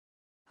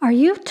Are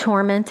you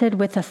tormented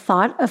with the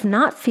thought of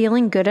not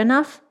feeling good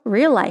enough?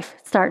 Real Life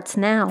starts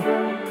now.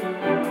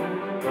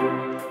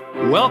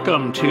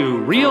 Welcome to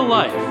Real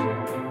Life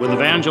with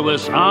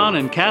evangelists Ann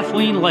and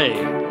Kathleen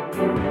Lay,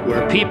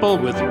 where people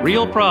with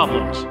real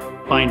problems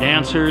find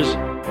answers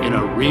in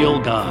a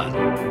real God.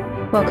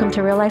 Welcome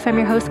to Real Life. I'm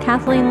your host,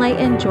 Kathleen Lay,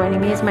 and joining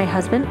me is my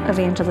husband,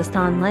 evangelist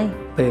Ann Lay.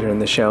 Later in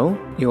the show,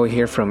 you will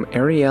hear from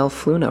Ariel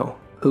Fluno,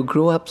 who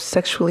grew up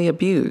sexually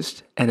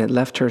abused, and it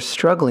left her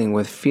struggling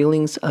with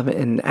feelings of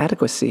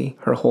inadequacy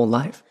her whole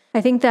life.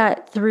 I think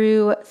that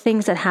through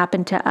things that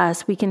happen to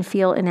us, we can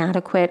feel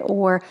inadequate,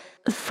 or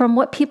from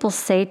what people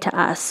say to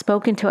us,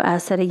 spoken to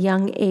us at a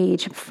young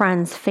age,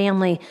 friends,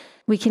 family,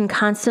 we can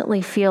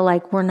constantly feel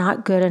like we're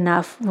not good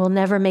enough. We'll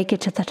never make it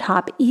to the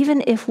top,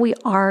 even if we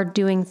are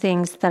doing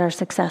things that are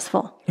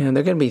successful. And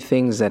there are going to be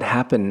things that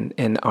happen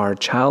in our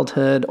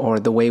childhood or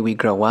the way we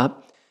grow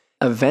up.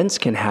 Events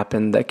can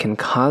happen that can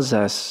cause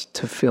us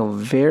to feel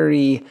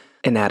very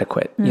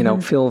inadequate,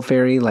 feel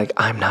very like,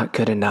 I'm not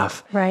good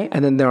enough. Right.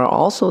 And then there are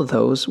also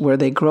those where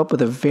they grew up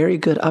with a very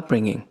good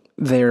upbringing.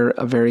 They're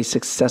a very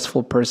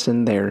successful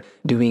person. They're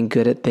doing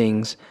good at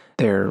things.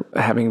 They're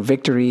having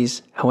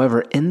victories.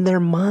 However, in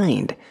their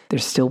mind, they're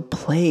still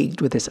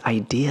plagued with this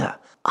idea,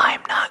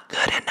 I'm not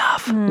good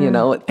enough,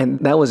 and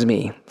that was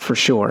me, for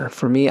sure.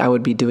 For me, I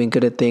would be doing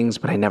good at things,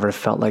 but I never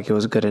felt like it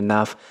was good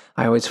enough.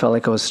 I always felt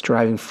like I was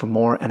striving for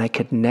more, and I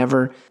could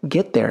never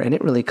get there, and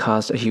it really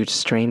caused a huge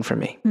strain for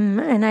me.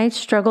 And I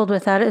struggled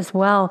with that as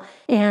well.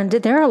 And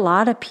there are a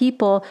lot of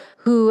people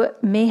who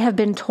may have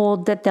been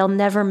told that they'll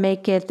never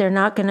make it, they're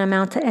not going to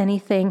amount to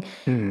anything,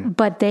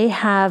 but they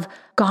have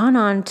gone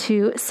on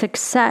to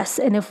success.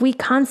 And if we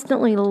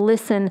constantly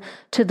listen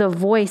to the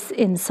voice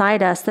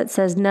inside us that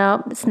says,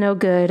 no, it's no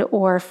good,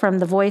 or from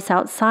the voice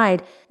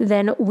outside,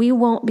 then we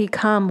won't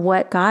become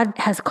what God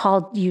has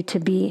called you to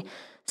be.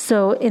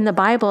 So in the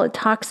Bible, it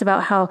talks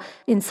about how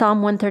in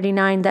Psalm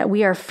 139 that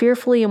we are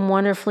fearfully and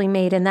wonderfully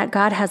made, and that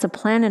God has a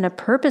plan and a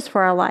purpose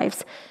for our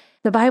lives.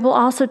 The Bible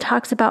also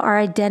talks about our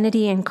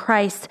identity in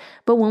Christ,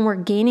 but when we're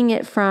gaining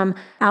it from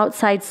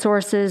outside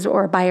sources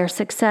or by our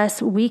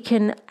success, we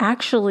can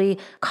actually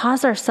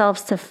cause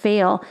ourselves to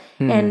fail.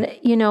 And,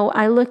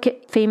 I look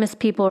at famous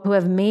people who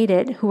have made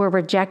it, who were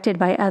rejected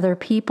by other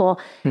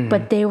people,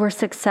 but they were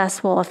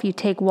successful. If you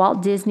take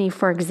Walt Disney,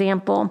 for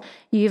example,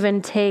 you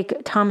even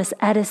take Thomas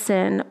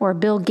Edison or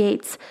Bill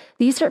Gates.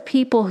 These are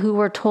people who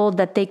were told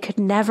that they could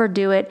never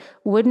do it,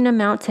 wouldn't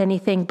amount to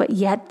anything, but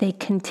yet they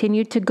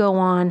continued to go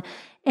on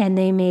and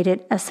they made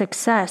it a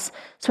success.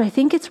 So I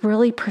think it's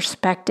really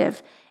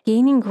perspective,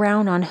 gaining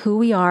ground on who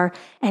we are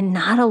and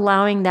not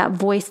allowing that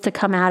voice to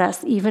come at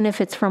us, even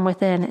if it's from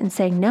within, and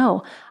saying,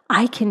 no,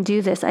 I can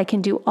do this. I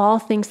can do all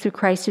things through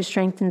Christ who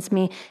strengthens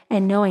me,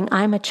 and knowing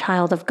I'm a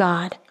child of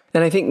God.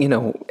 And I think,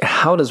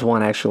 how does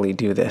one actually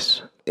do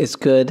this? It's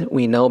good.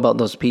 We know about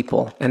those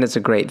people, and it's a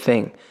great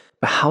thing.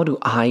 But how do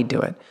I do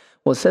it?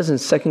 Well, it says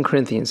in 2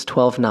 Corinthians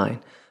 12:9,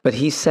 but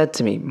he said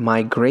to me,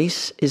 my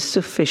grace is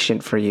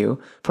sufficient for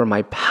you, for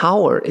my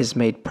power is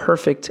made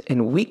perfect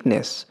in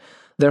weakness.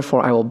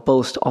 Therefore, I will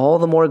boast all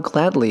the more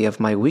gladly of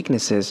my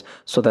weaknesses,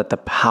 so that the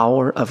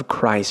power of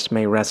Christ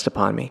may rest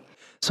upon me.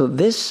 So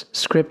this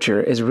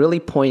scripture is really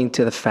pointing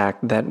to the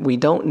fact that we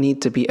don't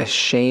need to be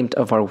ashamed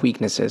of our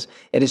weaknesses.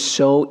 It is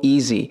so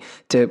easy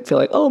to feel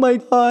like, oh my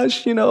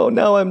gosh,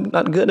 now I'm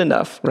not good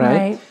enough,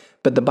 right?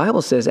 But the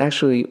Bible says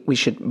actually we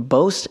should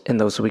boast in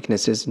those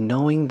weaknesses,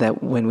 knowing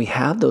that when we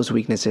have those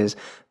weaknesses,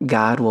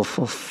 God will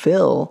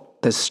fulfill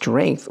the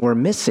strength we're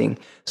missing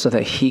so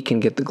that he can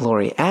get the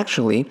glory.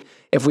 Actually,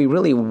 if we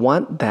really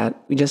want that,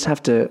 we just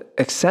have to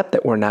accept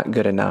that we're not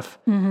good enough.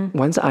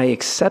 Once I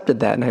accepted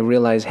that and I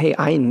realized, hey,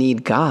 I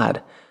need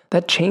God,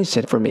 that changed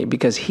it for me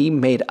because he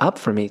made up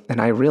for me.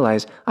 And I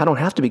realized I don't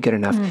have to be good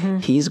enough.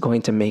 He's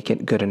going to make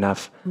it good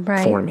enough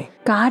for me.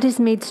 God is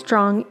made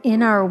strong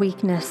in our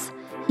weakness.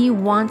 He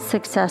wants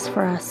success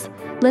for us.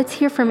 Let's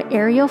hear from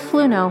Ariel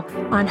Fluno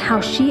on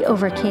how she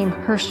overcame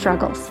her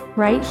struggles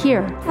right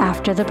here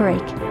after the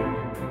break.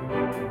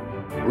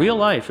 Real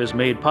Life is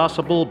made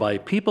possible by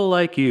people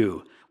like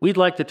you. We'd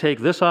like to take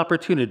this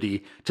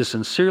opportunity to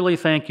sincerely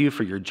thank you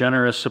for your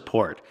generous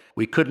support.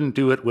 We couldn't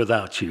do it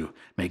without you.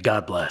 May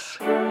God bless.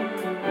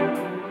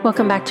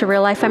 Welcome back to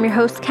Real Life. I'm your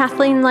host,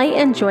 Kathleen Lay,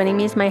 and joining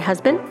me is my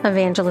husband,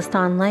 evangelist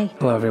Ann Lay.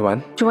 Hello,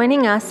 everyone.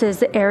 Joining us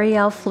is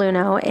Ariel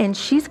Fluno, and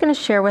she's going to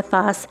share with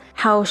us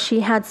how she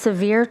had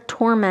severe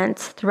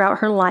torments throughout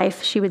her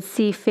life. She would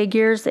see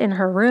figures in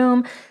her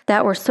room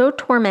that were so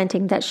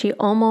tormenting that she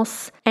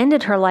almost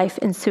ended her life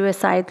in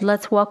suicide.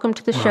 Let's welcome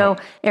to the show,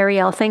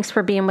 Ariel. Thanks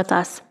for being with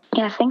us.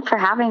 Yeah, thanks for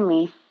having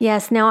me.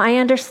 Yes. Now, I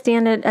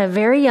understand at a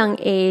very young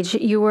age,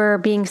 you were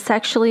being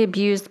sexually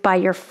abused by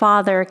your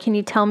father. Can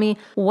you tell me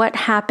what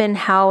happened,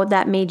 how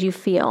that made you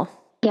feel?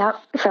 Yep.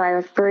 So I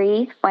was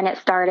 3 when it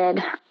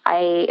started.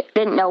 I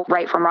didn't know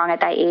right from wrong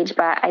at that age,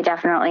 but I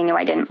definitely knew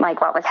I didn't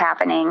like what was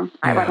happening.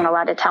 I wasn't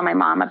allowed to tell my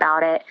mom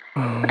about it.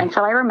 And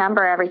so I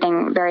remember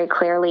everything very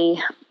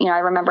clearly. I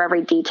remember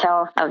every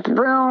detail of the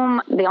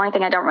room. The only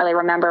thing I don't really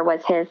remember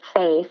was his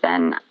face.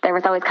 And there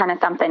was always kind of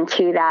something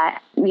to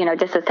that,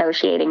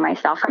 disassociating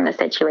myself from the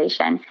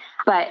situation.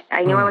 But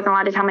I knew I wasn't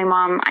allowed to tell my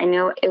mom. I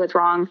knew it was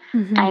wrong.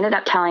 I ended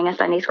up telling a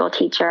Sunday school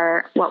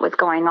teacher what was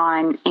going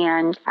on,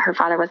 and her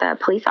father was a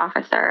police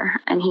officer,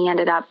 and he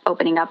ended up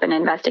opening up an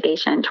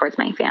investigation towards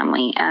my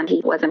family, and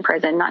he was in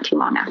prison not too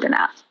long after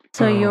that.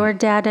 So your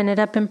dad ended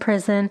up in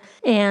prison,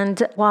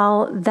 and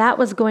while that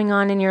was going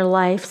on in your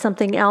life,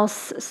 something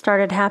else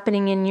started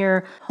happening in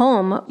your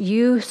home.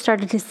 You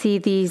started to see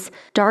these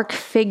dark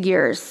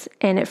figures,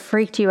 and it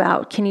freaked you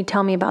out. Can you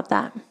tell me about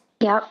that?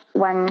 Yep.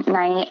 One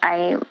night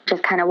I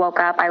just kind of woke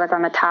up. I was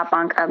on the top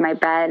bunk of my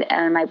bed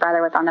and my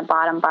brother was on the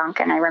bottom bunk.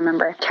 And I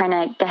remember trying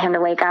to get him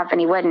to wake up and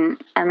he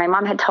wouldn't. And my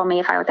mom had told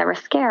me if I was ever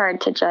scared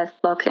to just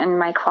look in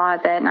my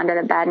closet and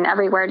under the bed and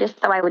everywhere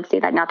just so I would see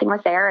that nothing was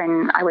there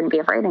and I wouldn't be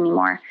afraid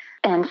anymore.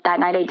 And that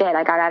night I did.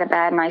 I got out of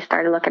bed and I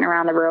started looking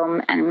around the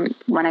room. And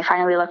when I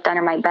finally looked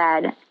under my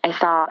bed, I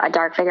saw a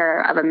dark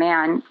figure of a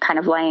man kind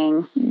of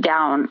laying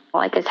down,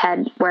 like his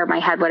head where my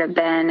head would have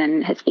been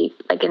and his feet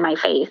like in my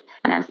face.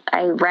 And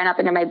I ran up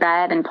into my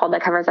bed and pulled the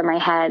covers of my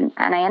head.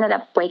 And I ended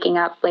up waking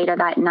up later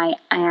that night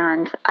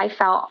and I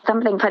felt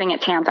something putting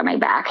its hands on my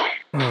back.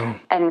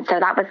 And so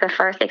that was the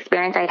first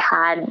experience I'd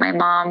had. My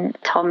mom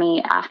told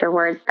me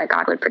afterwards that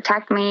God would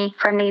protect me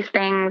from these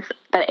things,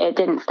 but it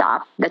didn't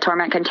stop. The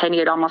torment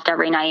continued almost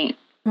every night.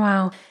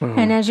 Wow.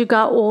 And as you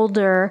got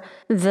older,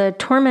 the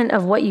torment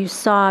of what you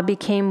saw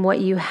became what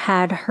you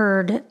had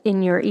heard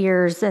in your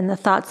ears and the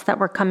thoughts that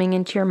were coming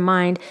into your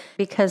mind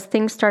because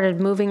things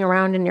started moving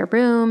around in your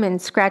room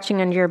and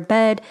scratching under your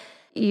bed.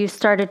 You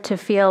started to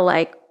feel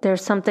like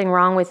there's something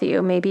wrong with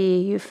you.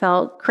 Maybe you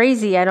felt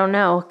crazy. I don't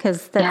know,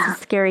 because that's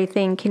a scary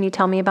thing. Can you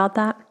tell me about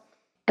that?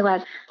 It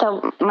was.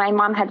 So my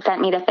mom had sent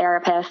me to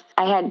therapists.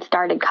 I had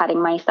started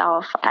cutting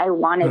myself. I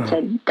wanted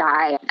to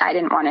die. I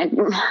didn't want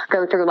to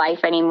go through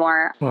life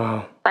anymore.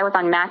 Wow. I was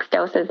on max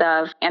doses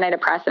of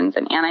antidepressants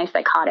and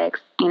antipsychotics.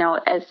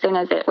 As soon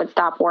as it would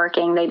stop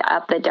working, they'd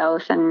up the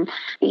dose. And,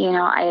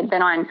 I had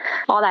been on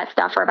all that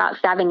stuff for about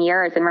 7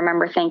 years and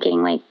remember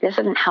thinking, like, this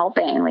isn't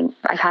helping. Like,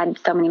 I've had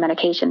so many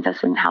medications, this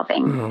isn't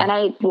helping. And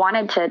I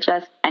wanted to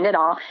just end it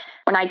all.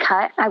 When I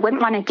cut, I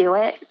wouldn't want to do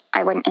it.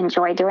 I wouldn't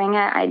enjoy doing it.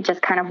 I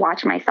just kind of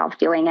watch myself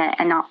doing it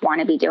and not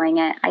want to be doing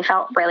it. I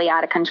felt really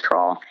out of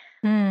control.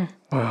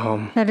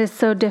 That is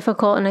so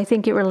difficult. And I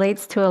think it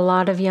relates to a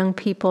lot of young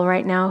people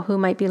right now who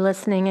might be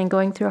listening and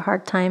going through a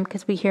hard time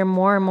because we hear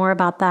more and more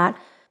about that.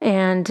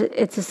 And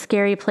it's a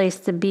scary place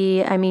to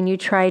be. I mean, you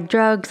tried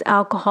drugs,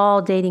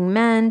 alcohol, dating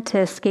men to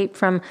escape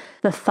from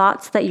the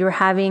thoughts that you were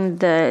having,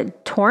 the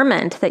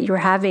torment that you were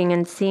having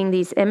and seeing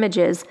these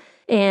images.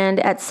 And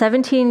at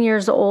 17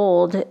 years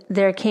old,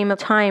 there came a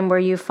time where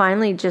you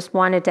finally just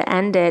wanted to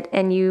end it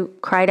and you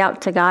cried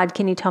out to God.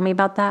 Can you tell me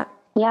about that?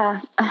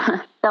 Yeah.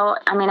 So,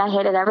 I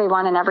hated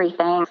everyone and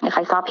everything. If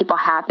I saw people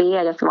happy,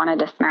 I just wanted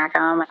to smack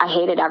them. I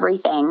hated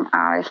everything.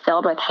 I was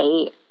filled with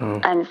hate.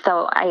 And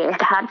so I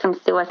had some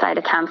suicide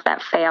attempts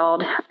that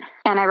failed.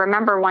 And I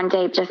remember one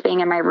day just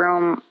being in my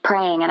room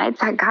praying and I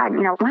said, God,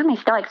 why am I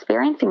still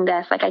experiencing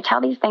this? Like I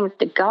tell these things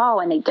to go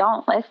and they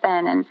don't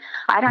listen. And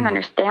I don't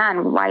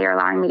understand why you're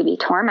allowing me to be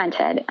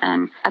tormented.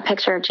 And a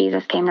picture of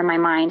Jesus came to my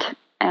mind.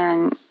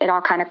 And it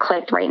all kind of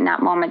clicked right in that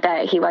moment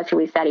that he was who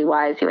he said he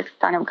was. He was the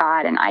Son of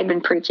God. And I'd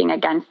been preaching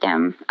against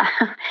him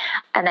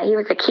and that he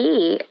was the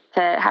key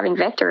to having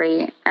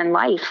victory and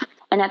life.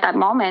 And at that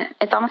moment,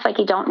 it's almost like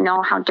you don't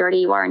know how dirty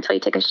you are until you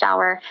take a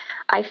shower.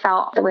 I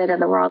felt the weight of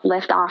the world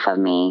lift off of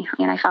me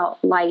and I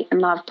felt light and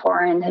love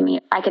pour into me.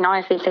 I can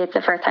honestly say it's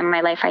the first time in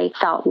my life I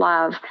felt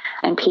love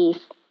and peace.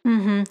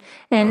 And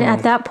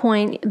at that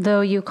point,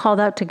 though you called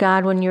out to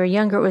God when you were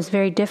younger, it was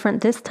very different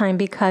this time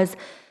because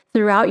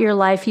throughout your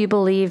life, you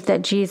believed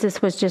that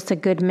Jesus was just a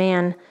good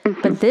man.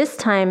 But this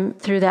time,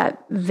 through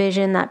that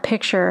vision, that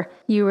picture,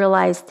 you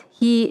realized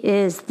he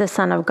is the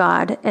Son of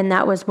God. And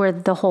that was where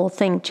the whole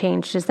thing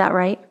changed. Is that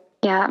right?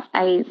 Yeah,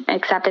 I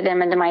accepted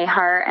him into my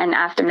heart and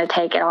asked him to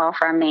take it all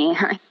from me.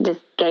 I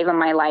just gave him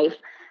my life.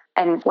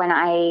 And when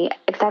I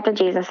accepted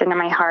Jesus into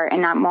my heart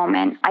in that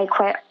moment, I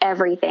quit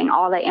everything,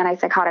 all the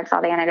antipsychotics,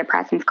 all the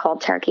antidepressants, cold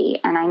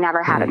turkey, and I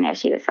never had an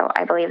issue. So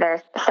I believe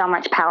there's so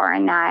much power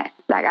in that.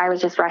 Like I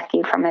was just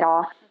rescued from it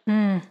all.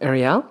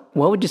 Ariel,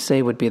 what would you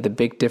say would be the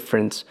big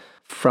difference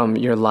from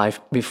your life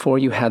before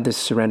you had this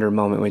surrender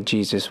moment with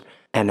Jesus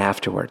and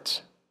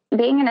afterwards?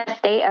 Being in a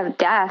state of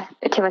death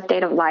to a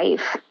state of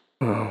life.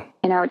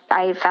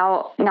 I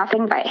felt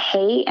nothing but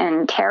hate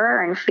and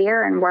terror and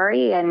fear and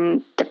worry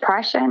and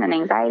depression and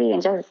anxiety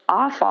and just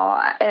awful.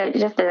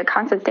 Just a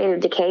constant state of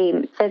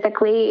decay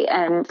physically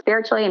and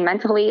spiritually and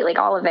mentally, like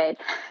all of it,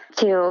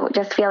 to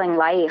just feeling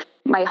life.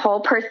 My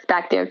whole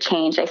perspective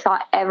changed. I saw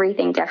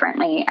everything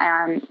differently.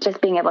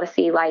 Just being able to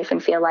see life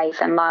and feel life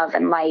and love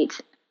and light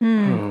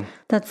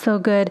That's so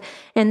good.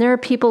 And there are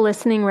people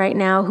listening right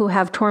now who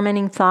have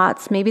tormenting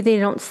thoughts. Maybe they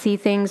don't see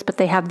things, but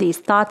they have these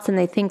thoughts and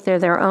they think they're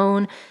their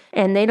own,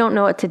 and they don't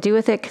know what to do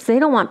with it because they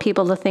don't want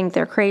people to think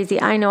they're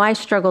crazy. I know I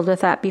struggled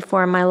with that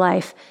before in my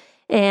life,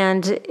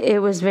 and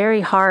it was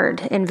very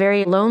hard and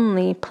very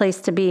lonely place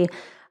to be.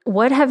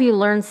 What have you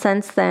learned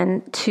since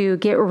then to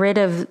get rid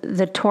of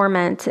the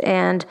torment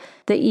and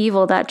the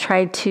evil that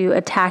tried to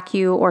attack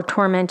you or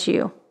torment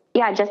you?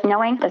 Yeah, just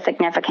knowing the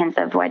significance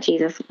of what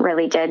Jesus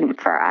really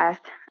did for us.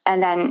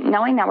 And then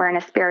knowing that we're in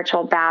a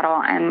spiritual battle.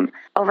 And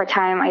over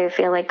time, I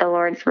feel like the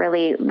Lord's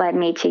really led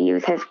me to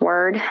use his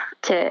word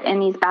in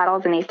these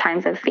battles, in these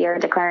times of fear,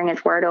 declaring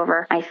his word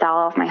over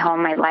myself, my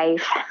home, my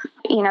life.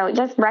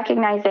 Just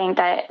recognizing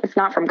that it's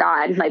not from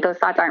God. Like, those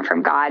thoughts aren't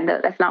from God.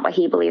 That's not what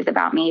he believes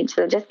about me.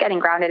 So just getting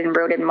grounded and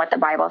rooted in what the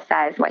Bible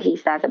says, what he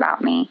says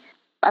about me.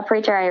 A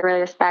preacher I really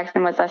respect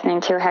and was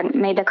listening to had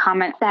made the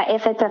comment that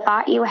if it's a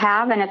thought you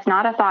have and it's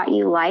not a thought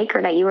you like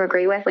or that you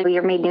agree with, like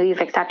you're made new, you've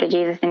accepted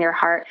Jesus in your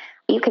heart,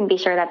 you can be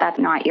sure that that's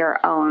not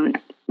your own.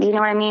 Do you know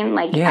what I mean?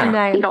 Like, you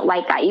don't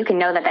like that. You can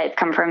know that it's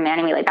come from an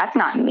enemy. Like, that's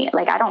not me.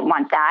 Like, I don't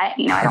want that.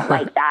 I don't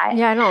like that.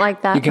 Yeah, I don't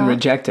like that. You can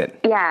reject it.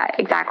 Yeah,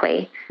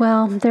 exactly.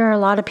 Well, there are a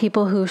lot of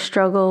people who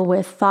struggle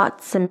with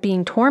thoughts and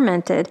being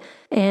tormented.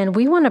 And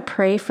we want to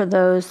pray for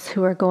those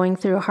who are going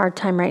through a hard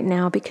time right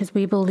now because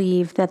we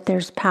believe that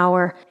there's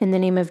power in the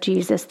name of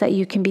Jesus that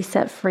you can be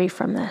set free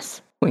from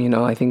this.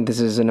 Well, I think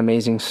this is an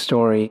amazing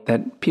story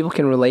that people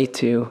can relate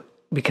to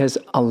because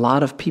a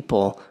lot of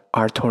people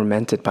are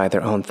tormented by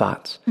their own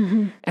thoughts.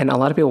 Mm-hmm. And a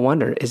lot of people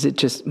wonder, is it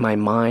just my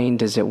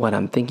mind? Is it what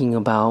I'm thinking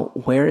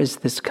about? Where is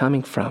this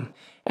coming from?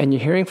 And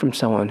you're hearing from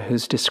someone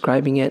who's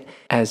describing it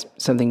as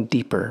something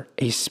deeper,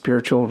 a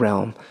spiritual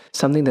realm,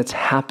 something that's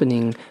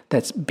happening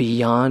that's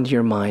beyond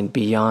your mind,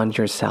 beyond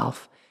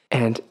yourself.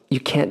 And you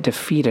can't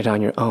defeat it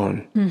on your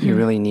own. Mm-hmm. You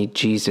really need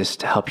Jesus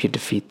to help you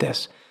defeat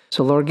this.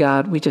 So Lord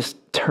God, we just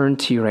turn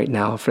to you right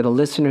now for the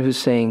listener who's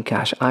saying,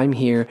 gosh, I'm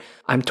here,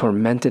 I'm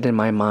tormented in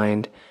my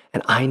mind,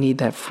 and I need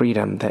that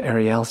freedom that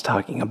Ariel's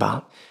talking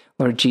about.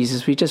 Lord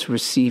Jesus, we just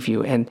receive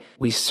you and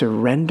we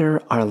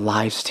surrender our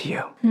lives to you.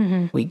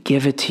 Mm-hmm. We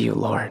give it to you,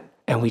 Lord,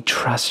 and we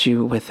trust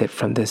you with it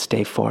from this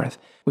day forth.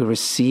 We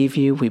receive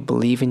you, we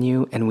believe in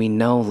you, and we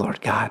know,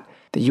 Lord God,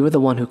 that you are the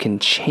one who can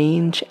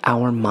change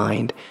our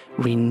mind,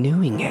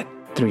 renewing it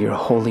through your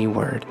holy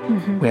word.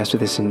 Mm-hmm. We ask for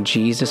this in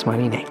Jesus'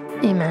 mighty name.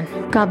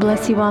 Amen. God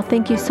bless you all.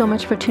 Thank you so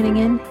much for tuning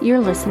in. You're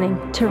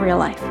listening to Real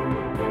Life.